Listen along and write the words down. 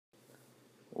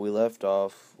We left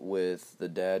off with the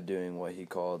dad doing what he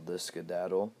called the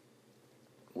skedaddle,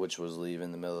 which was leave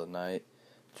in the middle of the night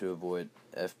to avoid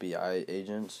FBI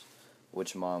agents,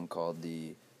 which mom called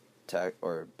the tax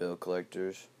or bill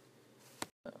collectors.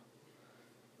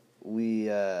 We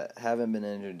haven't been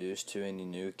introduced to any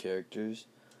new characters,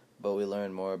 but we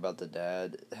learn more about the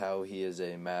dad, how he is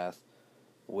a math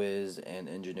whiz and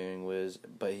engineering whiz,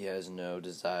 but he has no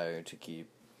desire to keep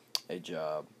a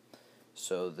job.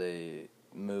 So they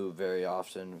move very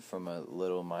often from a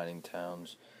little mining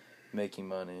towns making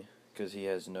money because he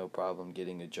has no problem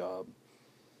getting a job.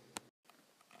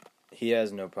 He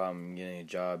has no problem getting a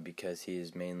job because he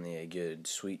is mainly a good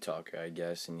sweet talker, I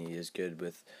guess, and he is good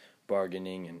with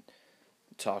bargaining and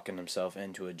talking himself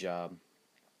into a job.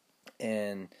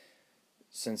 And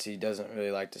since he doesn't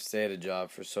really like to stay at a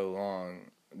job for so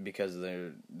long because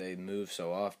they move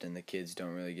so often, the kids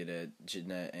don't really get a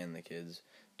Jeanette and the kids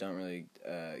don't really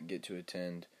get to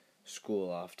attend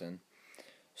school often.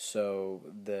 So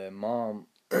the mom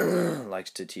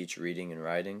likes to teach reading and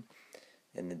writing,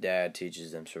 and the dad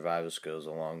teaches them survival skills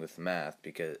along with math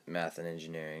and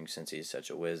engineering, since he's such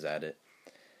a whiz at it.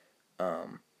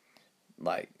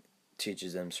 Like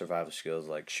teaches them survival skills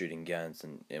like shooting guns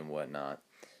and whatnot.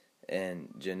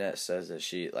 And Jeanette says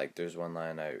that there's one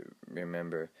line I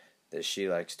remember that she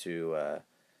likes to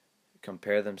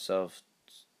compare themselves,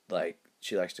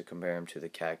 she likes to compare them to the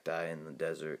cacti in the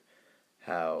desert,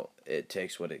 how it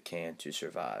takes what it can to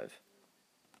survive.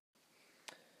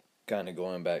 Kind of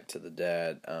going back to the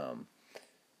dad,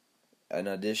 in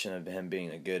addition of him being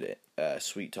a good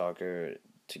sweet talker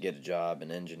to get a job,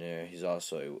 an engineer, he's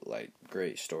also a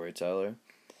great storyteller,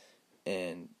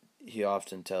 and he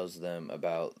often tells them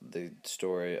about the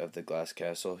story of the glass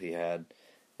castle he had,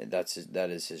 and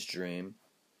that is his dream.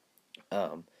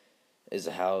 Is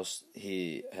a house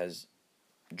he's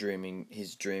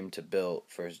dreamed to build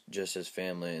for just his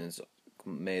family, and it's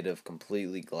made of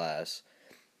completely glass,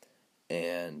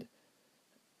 and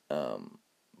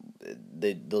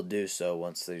they'll do so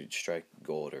once they strike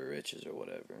gold or riches or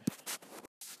whatever.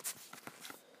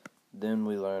 Then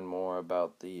we learn more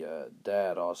about the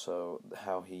dad, also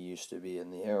how he used to be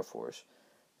in the Air Force,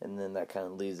 and then that kind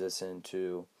of leads us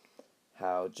into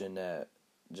how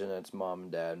Jeanette's mom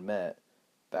and dad met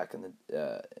back in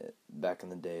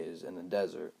the days in the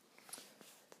desert.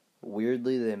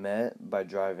 Weirdly, they met by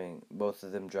both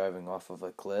of them driving off of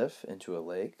a cliff into a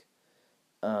lake,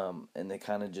 and they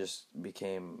kind of just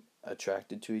became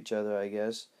attracted to each other, I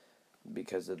guess,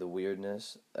 because of the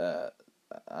weirdness. I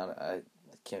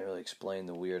can't really explain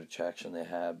the weird attraction they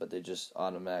had, but they just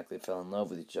automatically fell in love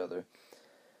with each other.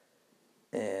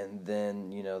 And then,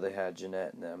 they had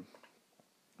Jeanette and them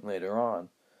later on.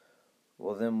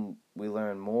 Well, then we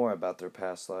learn more about their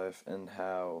past life and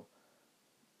how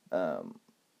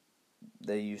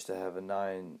they used to have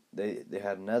they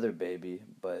had another baby,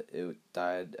 but it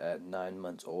died at 9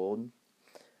 months old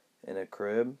in a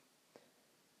crib.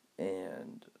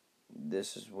 And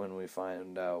this is when we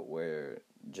find out where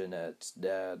Jeanette's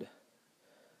dad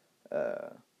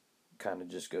kind of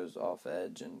just goes off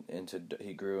edge and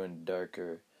he grew in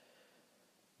darker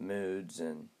moods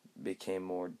and became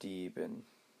more deep and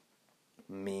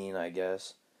mean, I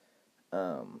guess.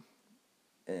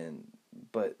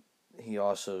 But he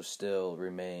also still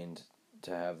remained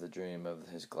to have the dream of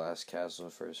his glass castle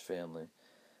for his family.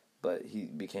 But he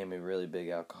became a really big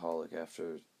alcoholic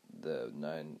after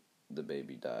the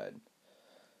baby died.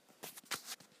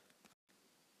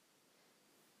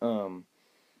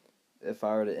 If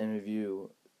I were to interview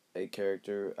a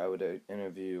character, I would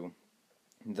interview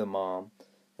the mom,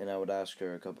 and I would ask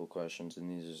her a couple questions, and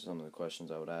these are some of the questions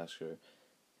I would ask her.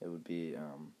 It would be,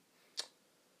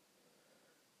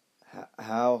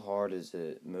 how hard is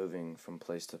it moving from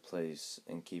place to place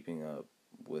and keeping up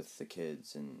with the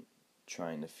kids and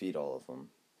trying to feed all of them?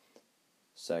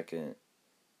 Second,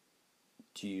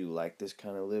 do you like this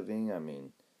kind of living? I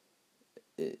mean,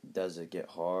 does it get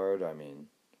hard? I mean,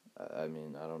 I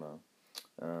don't know.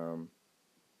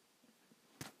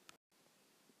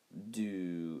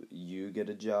 Do you get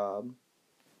a job?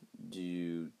 Do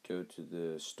you go to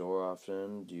the store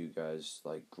often? Do you guys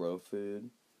grow food?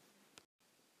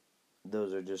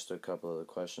 Those are just a couple of the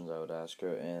questions I would ask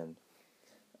her. And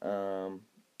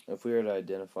if we were to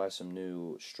identify some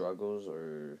new struggles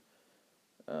or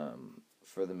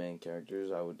for the main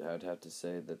characters, I'd have to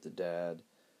say that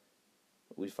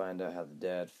we find out how the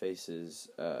dad faces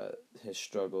his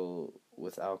struggle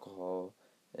with alcohol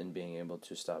and being able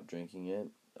to stop drinking it,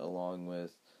 along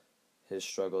with his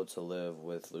struggle to live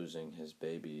with losing his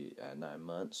baby at 9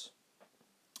 months.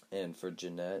 And for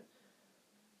Jeanette,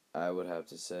 I would have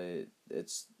to say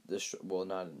it's this. Well,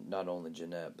 not only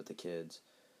Jeanette but the kids.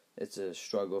 It's a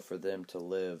struggle for them to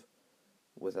live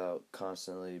without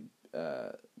constantly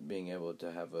being able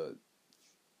to have a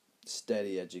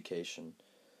steady education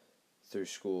through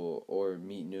school or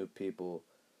meet new people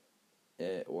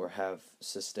or have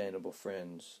sustainable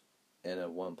friends in a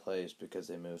one place because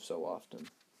they move so often.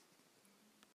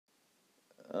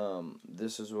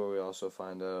 This is where we also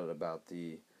find out about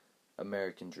the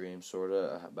American dream,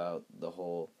 sorta, about the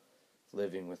whole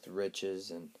living with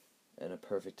riches and a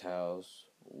perfect house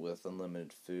with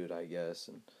unlimited food, I guess,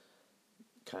 and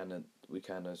we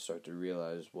kind of start to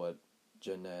realize what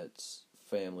Jeanette's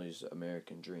family's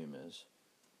American dream is.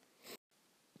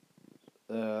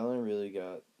 I only really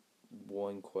got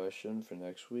one question for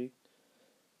next week,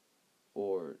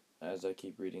 or as I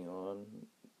keep reading on,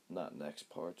 not next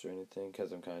parts or anything,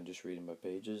 because I'm kind of just reading my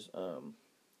pages.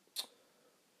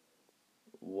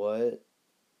 What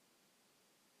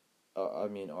I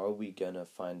mean, are we gonna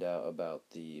find out about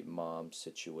the mom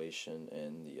situation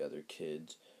and the other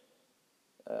kids?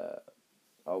 Uh,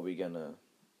 are we gonna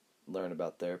learn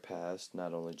about their past,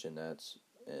 not only Jeanette's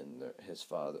and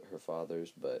her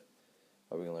father's, but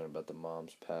are we gonna learn about the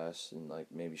mom's past and like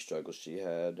maybe struggles she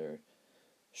had or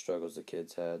struggles the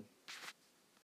kids had?